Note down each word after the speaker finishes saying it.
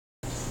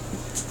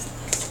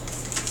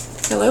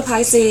Hello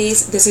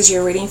Pisces, this is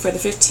your reading for the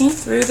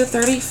 15th through the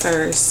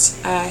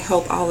 31st. I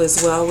hope all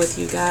is well with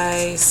you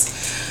guys.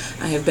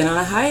 I have been on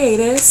a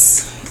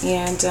hiatus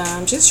and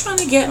I'm just trying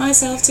to get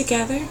myself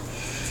together,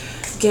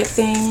 get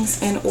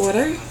things in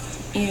order,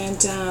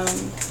 and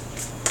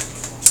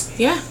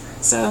yeah,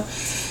 so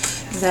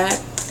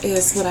that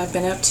is what I've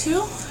been up to.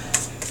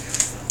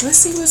 Let's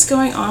see what's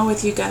going on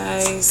with you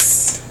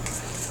guys.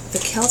 The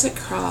Celtic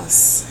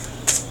Cross.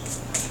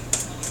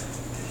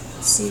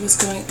 See what's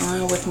going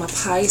on with my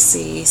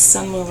Pisces,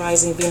 Sun, Moon,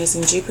 Rising, Venus,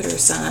 and Jupiter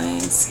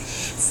signs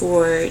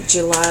for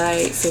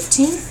July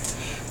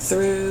 15th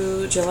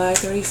through July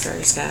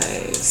 31st,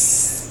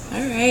 guys.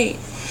 Alright.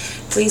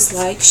 Please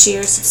like,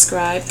 share,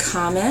 subscribe,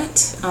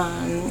 comment.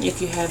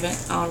 If you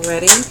haven't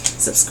already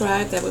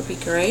subscribed, that would be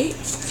great.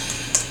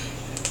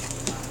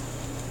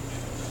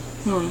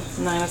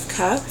 Nine of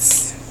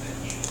Cups.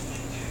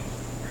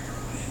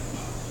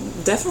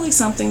 Definitely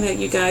something that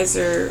you guys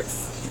are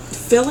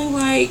feeling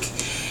like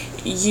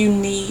you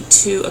need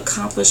to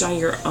accomplish on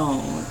your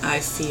own, I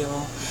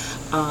feel.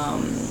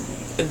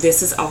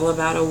 This is all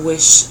about a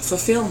wish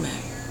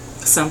fulfillment,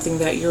 something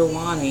that you're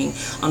wanting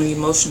on an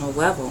emotional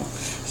level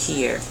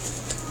here,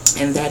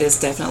 and that is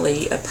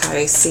definitely a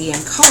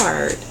Piscean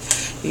card.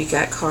 You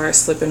got cards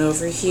slipping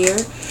over here,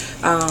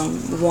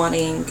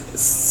 wanting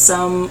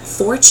some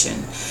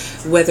fortune,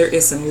 whether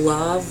it's in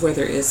love,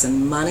 whether it's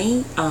in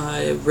money,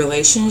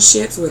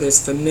 relationships, whether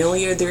it's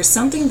familiar. There's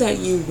something that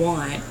you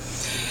want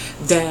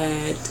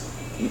that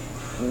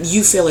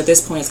you feel at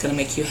this point is going to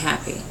make you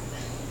happy.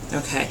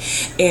 Okay,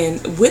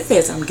 and with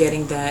this I'm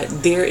getting that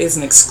there is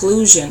an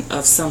exclusion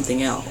of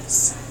something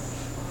else.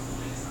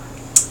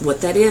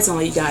 What that is,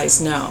 only you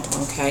guys know.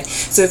 Okay,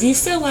 so if you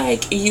feel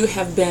like you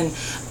have been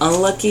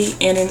unlucky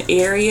in an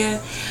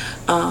area,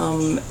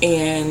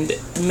 and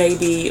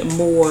maybe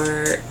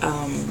more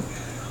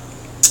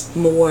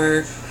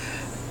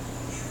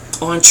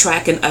on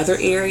track in other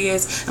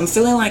areas, I'm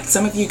feeling like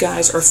some of you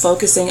guys are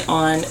focusing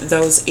on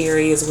those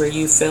areas where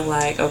you feel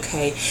like,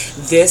 okay,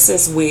 this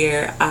is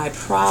where I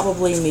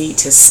probably need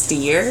to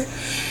steer,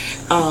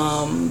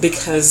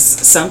 because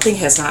something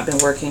has not been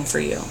working for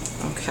you.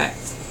 Okay,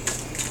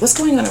 what's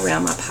going on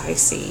around my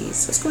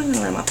Pisces? What's going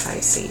on around my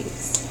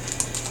Pisces?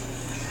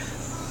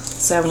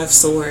 Seven of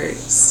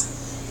Swords.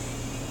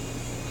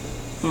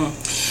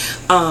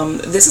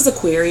 This is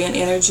Aquarian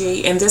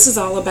energy, and this is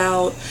all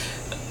about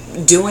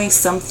doing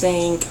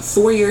something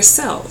for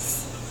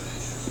yourself,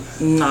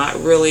 not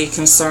really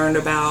concerned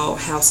about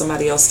how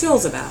somebody else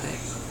feels about it.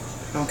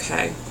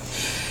 Okay,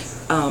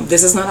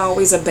 this is not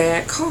always a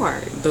bad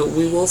card, but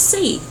we will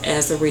see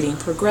as the reading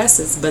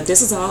progresses. But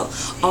this is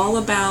all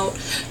about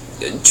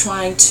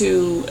trying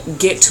to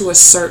get to a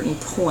certain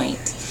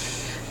point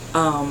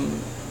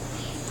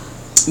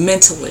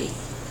mentally,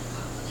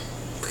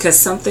 because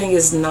something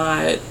is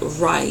not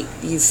right,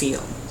 you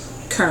feel,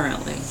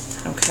 currently.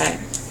 Okay,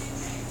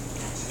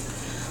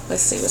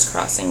 let's see what's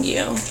crossing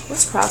you.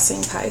 What's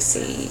crossing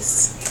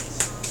Pisces?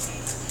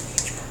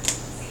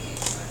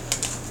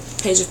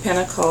 Page of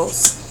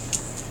Pentacles.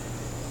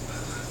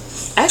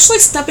 Actually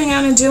stepping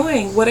out and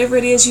doing whatever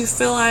it is you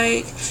feel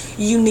like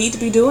you need to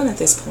be doing at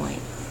this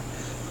point.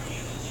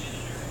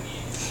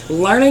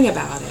 Learning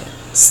about it,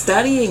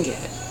 studying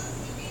it,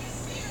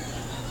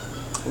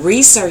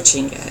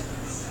 researching it.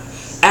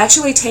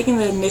 Actually taking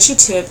the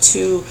initiative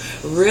to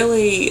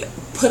really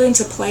put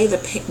into play the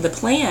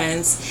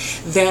plans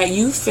that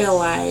you feel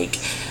like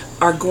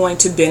are going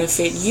to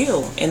benefit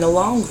you in the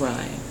long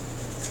run.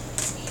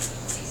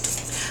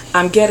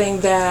 I'm getting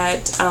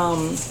that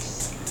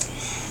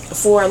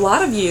for a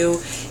lot of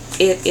you,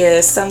 it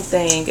is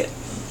something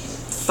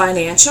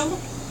financial.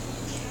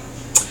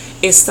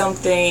 It's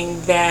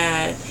something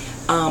that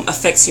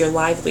affects your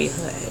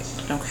livelihood.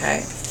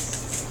 Okay.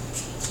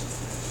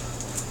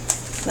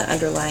 The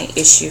underlying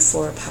issue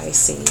for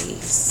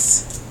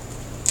Pisces.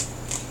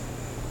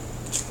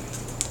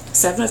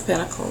 Seven of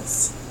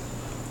Pentacles.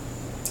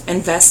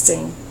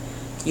 Investing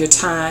your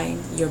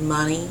time, your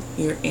money,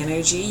 your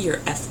energy,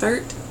 your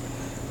effort.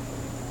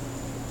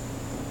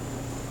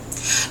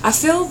 I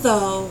feel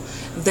though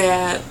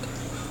that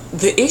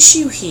the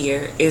issue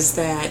here is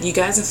that you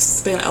guys have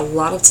spent a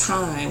lot of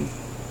time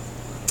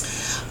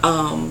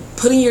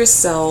putting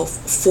yourself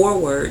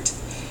forward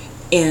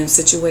in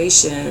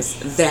situations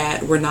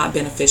that were not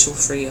beneficial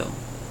for you.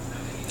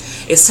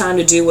 It's time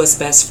to do what's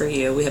best for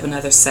you. We have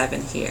another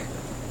 7 here.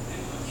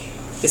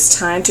 It's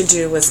time to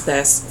do what's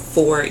best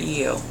for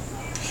you.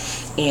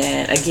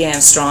 And again,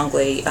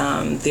 strongly,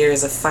 there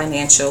is a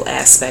financial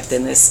aspect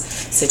in this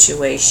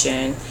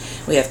situation.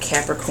 We have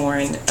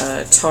Capricorn,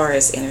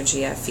 Taurus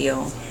energy, I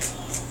feel,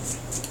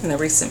 in the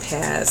recent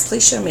past.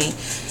 Please show me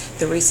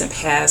the recent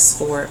past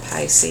for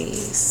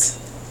Pisces.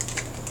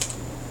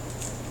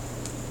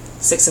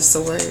 Six of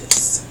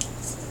Swords.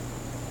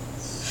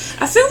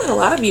 I feel that a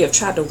lot of you have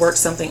tried to work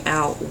something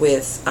out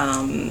with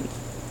an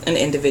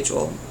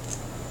individual.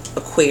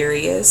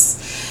 Aquarius,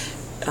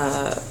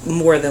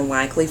 more than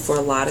likely for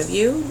a lot of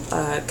you.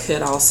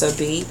 Could also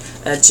be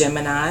a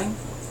Gemini,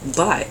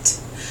 but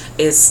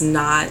it's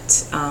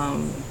not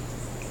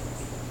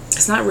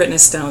It's not written in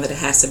stone that it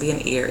has to be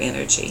an air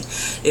energy.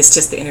 It's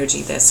just the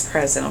energy that's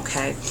present,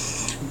 okay?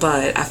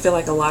 But I feel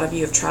like a lot of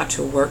you have tried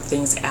to work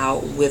things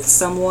out with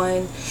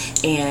someone,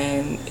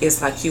 and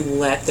it's like you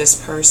let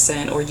this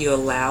person, or you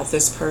allow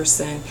this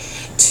person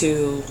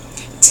to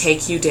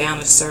take you down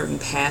a certain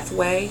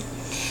pathway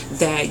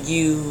that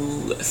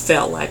you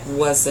felt like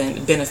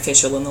wasn't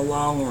beneficial in the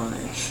long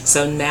run.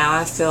 So now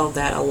I feel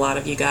that a lot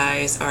of you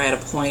guys are at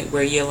a point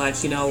where you're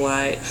like, you know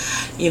what,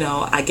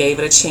 I gave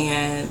it a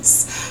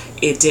chance.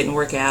 It didn't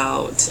work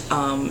out.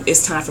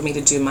 It's time for me to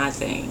do my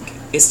thing.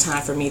 It's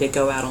time for me to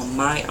go out on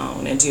my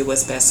own and do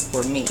what's best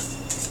for me.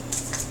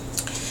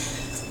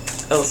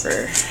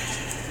 Over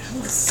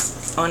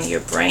what's on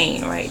your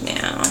brain right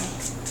now.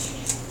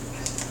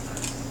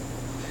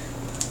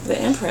 The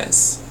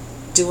Empress.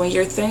 Doing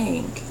your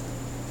thing.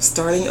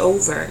 Starting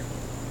over.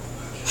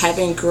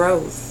 Having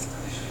growth.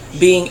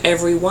 Being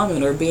every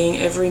woman or being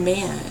every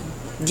man.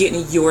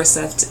 Getting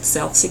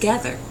yourself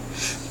together.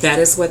 That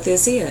is what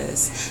this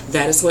is.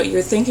 That is what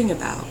you're thinking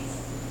about.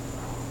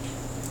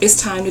 It's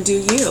time to do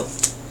you.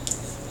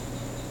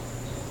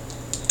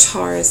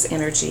 Taurus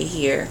energy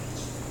here.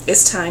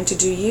 It's time to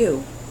do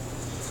you.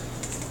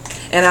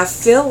 And I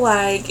feel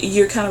like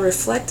you're kind of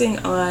reflecting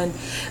on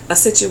a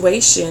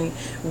situation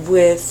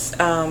with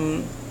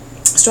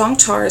strong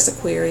Taurus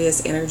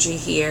Aquarius energy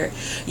here.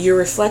 You're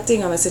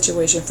reflecting on a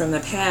situation from the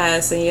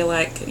past, and you're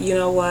like, you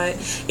know what?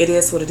 It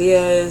is what it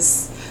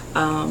is.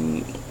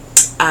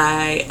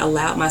 I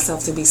allowed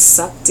myself to be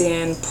sucked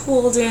in,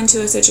 pulled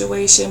into a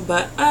situation,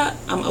 but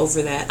I'm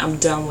over that. I'm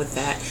done with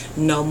that.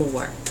 No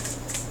more.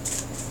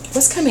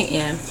 What's coming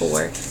in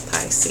for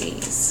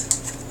Pisces?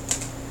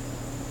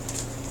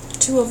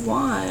 Two of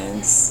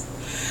Wands.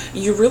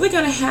 You're really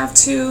going to have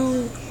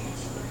to,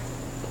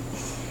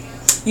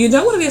 you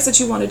know what it is that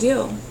you want to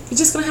do. You're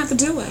just going to have to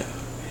do it.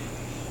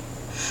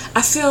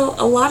 I feel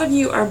a lot of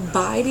you are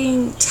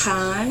biding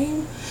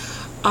time.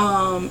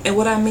 And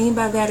what I mean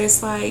by that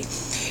is like,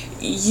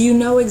 you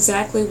know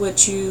exactly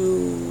what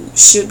you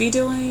should be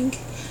doing,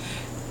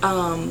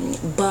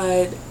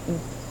 but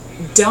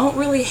don't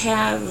really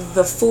have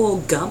the full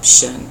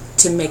gumption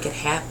to make it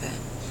happen.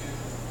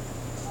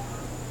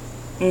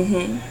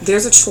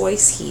 There's a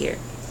choice here.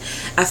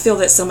 I feel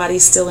that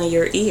somebody's still in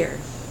your ear.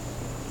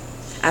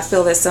 I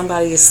feel that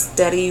somebody is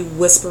steady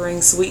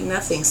whispering sweet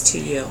nothings to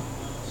you.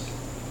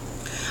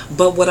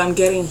 But what I'm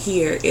getting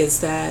here is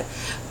that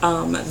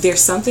there's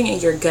something in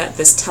your gut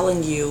that's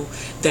telling you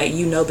that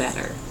you know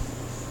better.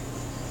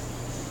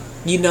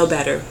 You know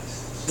better.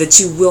 That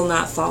you will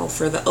not fall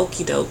for the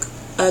okie doke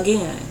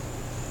again.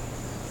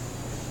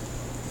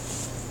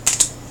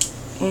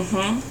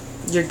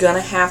 You're going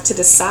to have to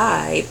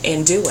decide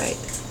and do it.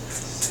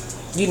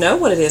 You know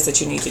what it is that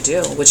you need to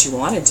do, what you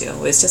want to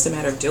do. It's just a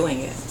matter of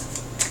doing it.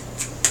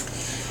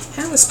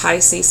 How is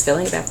Pisces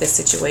feeling about this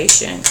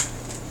situation?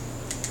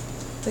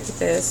 Look at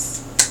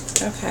this.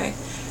 Okay.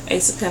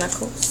 Ace of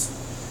Pentacles.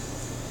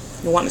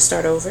 You want to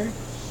start over?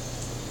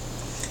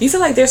 You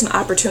feel like there's an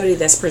opportunity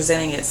that's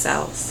presenting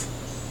itself.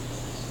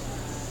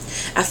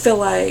 I feel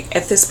like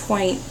at this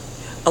point,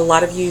 a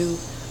lot of you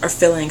are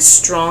feeling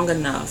strong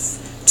enough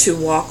to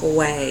walk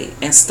away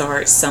and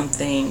start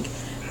something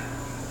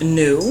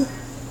new.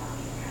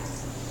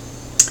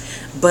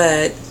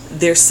 But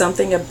there's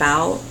something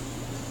about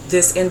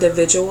this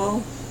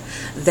individual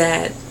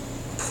that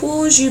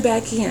pulls you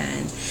back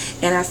in.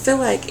 And I feel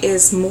like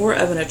it's more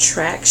of an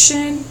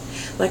attraction,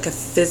 like a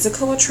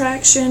physical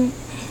attraction,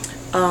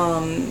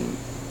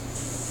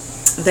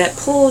 that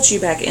pulled you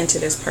back into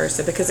this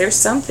person, because there's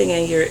something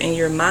in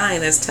your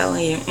mind that's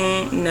telling you,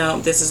 no,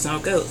 this is no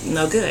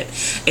good,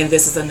 and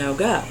this is a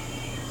no-go.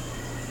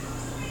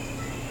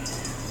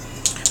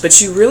 But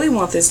you really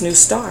want this new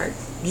start.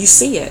 You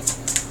see it.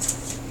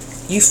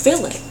 You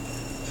feel it.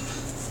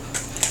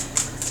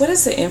 What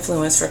is the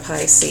influence for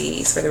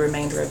Pisces for the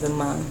remainder of the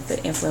month?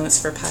 The influence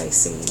for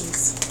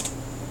Pisces.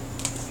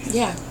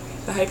 Yeah,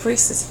 the High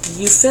Priestess.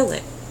 You feel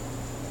it.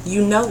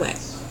 You know it.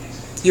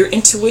 Your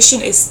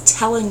intuition is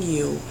telling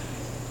you,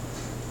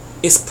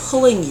 is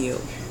pulling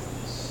you.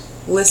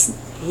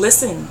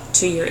 Listen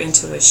to your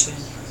intuition.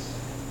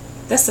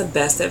 That's the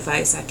best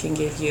advice I can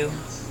give you.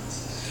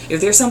 If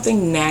there's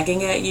something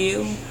nagging at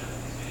you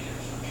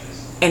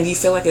and you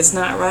feel like it's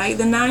not right,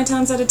 then 9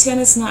 times out of 10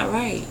 it's not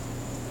right.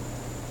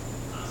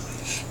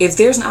 If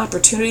there's an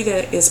opportunity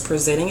that is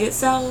presenting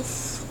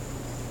itself,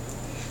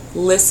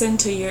 listen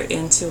to your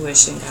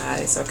intuition,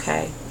 guys,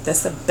 okay?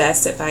 That's the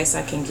best advice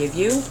I can give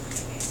you.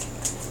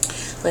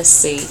 Let's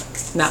see.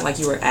 Not like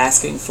you were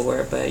asking for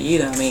it, but you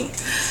know me.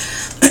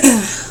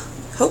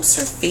 Hopes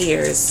or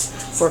fears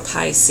for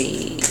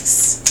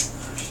Pisces.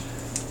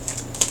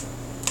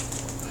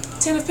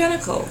 10 of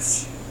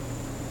Pentacles.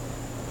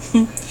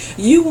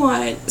 You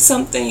want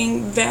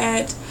something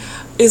that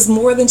is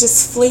more than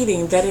just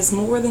fleeting, that is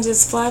more than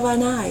just fly by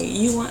night.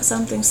 You want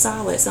something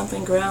solid,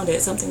 something grounded,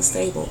 something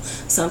stable,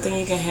 something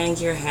you can hang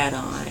your hat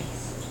on.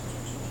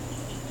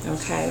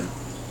 Okay?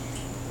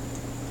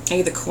 I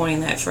need to coin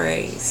that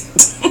phrase.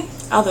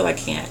 Although I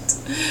can't.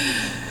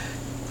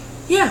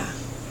 Yeah.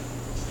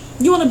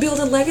 You want to build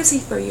a legacy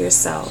for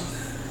yourself.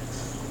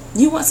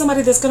 You want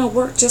somebody that's going to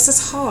work just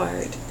as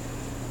hard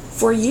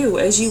for you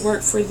as you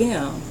work for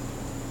them.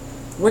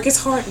 Work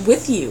as hard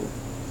with you.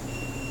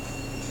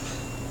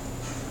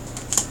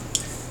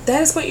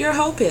 That is what your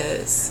hope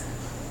is.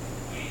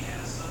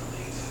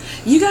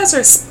 You guys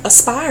are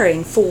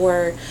aspiring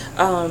for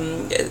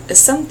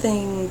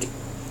something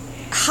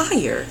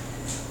higher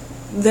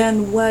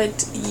than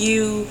what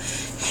you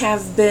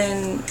have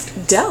been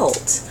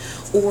dealt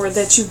or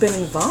that you've been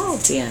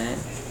involved in.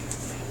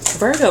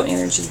 Virgo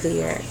energy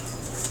there.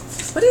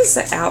 What is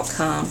the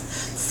outcome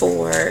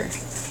for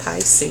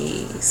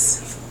Pisces?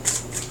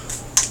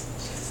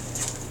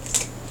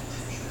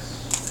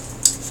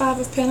 Five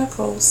of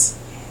Pentacles.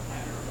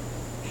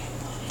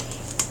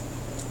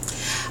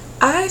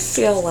 I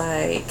feel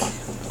like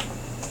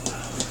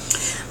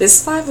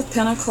this Five of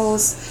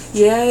Pentacles,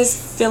 is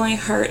feeling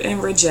hurt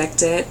and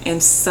rejected in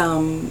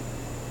some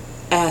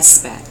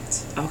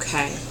aspect,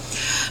 okay?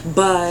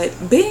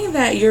 But being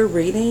that your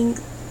reading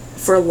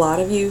for a lot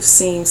of you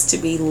seems to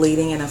be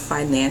leading in a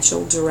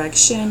financial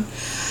direction,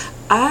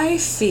 I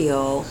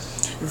feel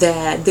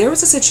that there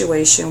was a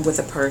situation with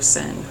a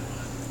person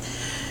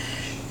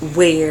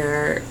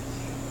where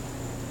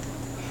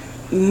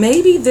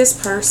maybe this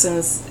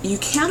person's, you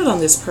counted on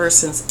this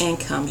person's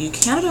income, you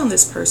counted on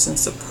this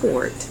person's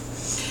support,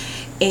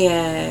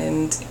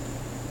 and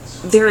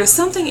there is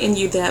something in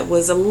you that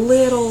was a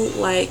little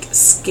like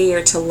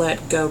scared to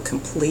let go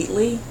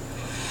completely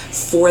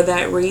for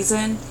that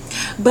reason.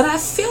 But I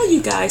feel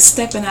you guys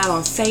stepping out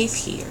on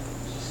faith here,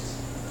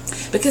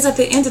 because at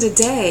the end of the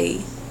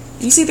day,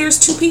 you see there's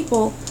two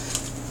people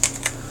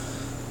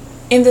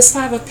in this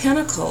Five of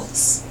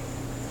Pentacles.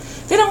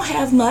 They don't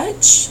have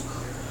much,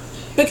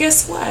 but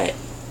guess what?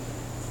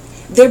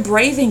 They're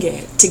braving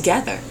it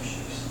together.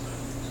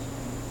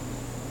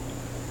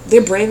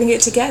 They're braving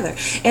it together.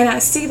 And I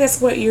see that's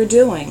what you're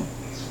doing.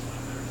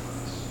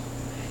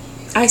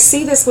 I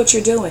see that's what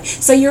you're doing.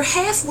 So you're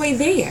halfway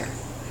there.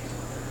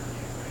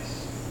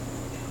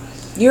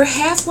 You're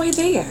halfway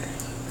there.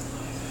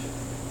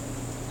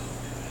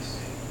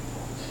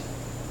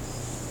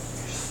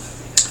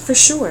 For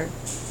sure.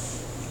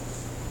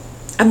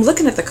 I'm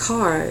looking at the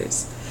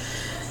cards.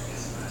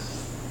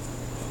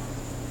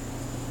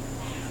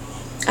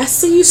 I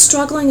see you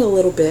struggling a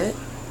little bit.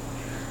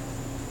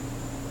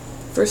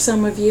 For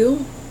some of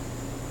you,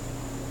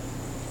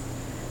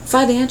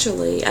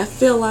 financially, I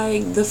feel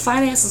like the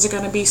finances are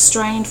going to be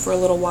strained for a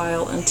little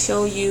while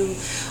until you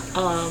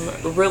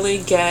really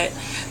get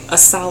a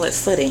solid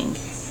footing.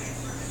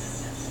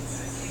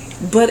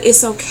 But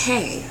it's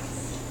okay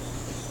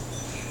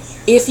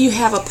if you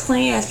have a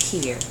plan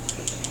here,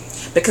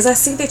 because I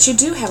see that you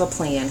do have a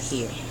plan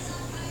here.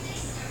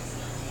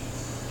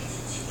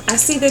 I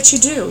see that you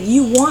do.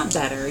 You want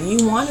better.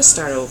 You want to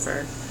start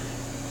over.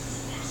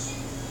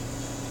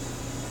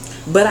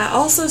 But I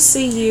also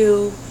see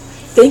you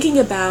thinking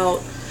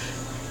about,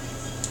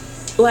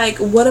 like,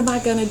 what am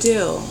I going to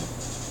do?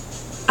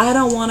 I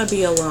don't want to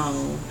be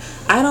alone.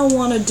 I don't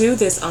want to do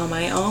this on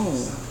my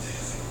own.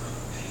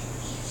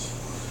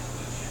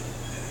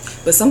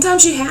 But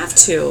sometimes you have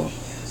to.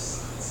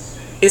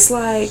 It's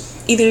like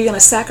either you're going to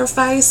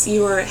sacrifice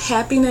your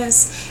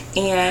happiness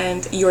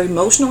and your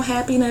emotional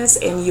happiness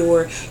and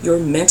your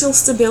mental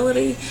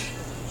stability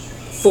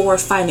for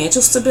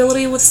financial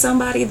stability with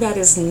somebody that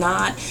is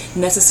not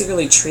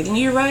necessarily treating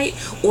you right,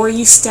 or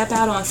you step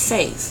out on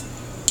faith.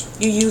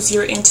 You use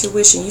your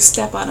intuition. You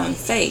step out on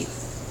faith.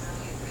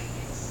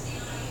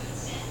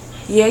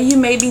 Yeah, you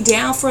may be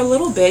down for a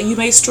little bit. You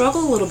may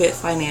struggle a little bit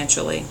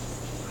financially.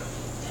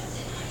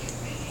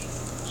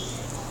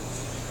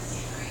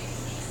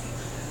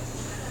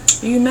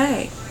 You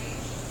may.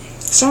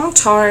 Strong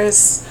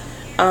Taurus,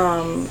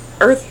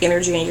 Earth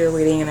energy in your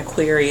reading, and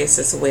Aquarius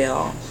as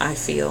well, I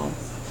feel.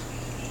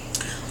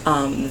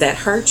 That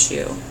hurt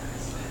you.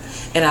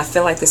 And I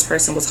feel like this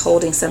person was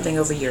holding something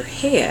over your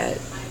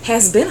head,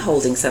 has been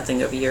holding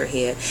something over your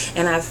head.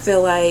 And I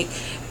feel like,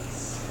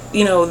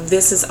 you know,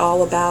 this is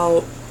all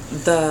about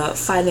the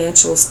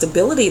financial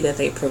stability that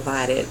they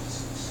provided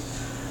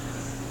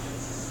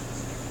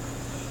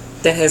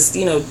that has,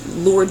 you know,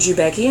 lured you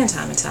back in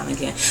time and time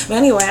again. But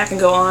anyway, I can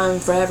go on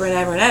forever and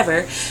ever and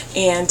ever.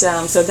 And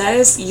so that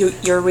is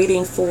your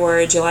reading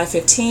for July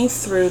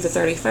 15th through the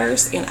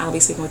 31st. And I'll be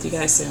speaking with you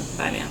guys soon.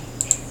 Bye now.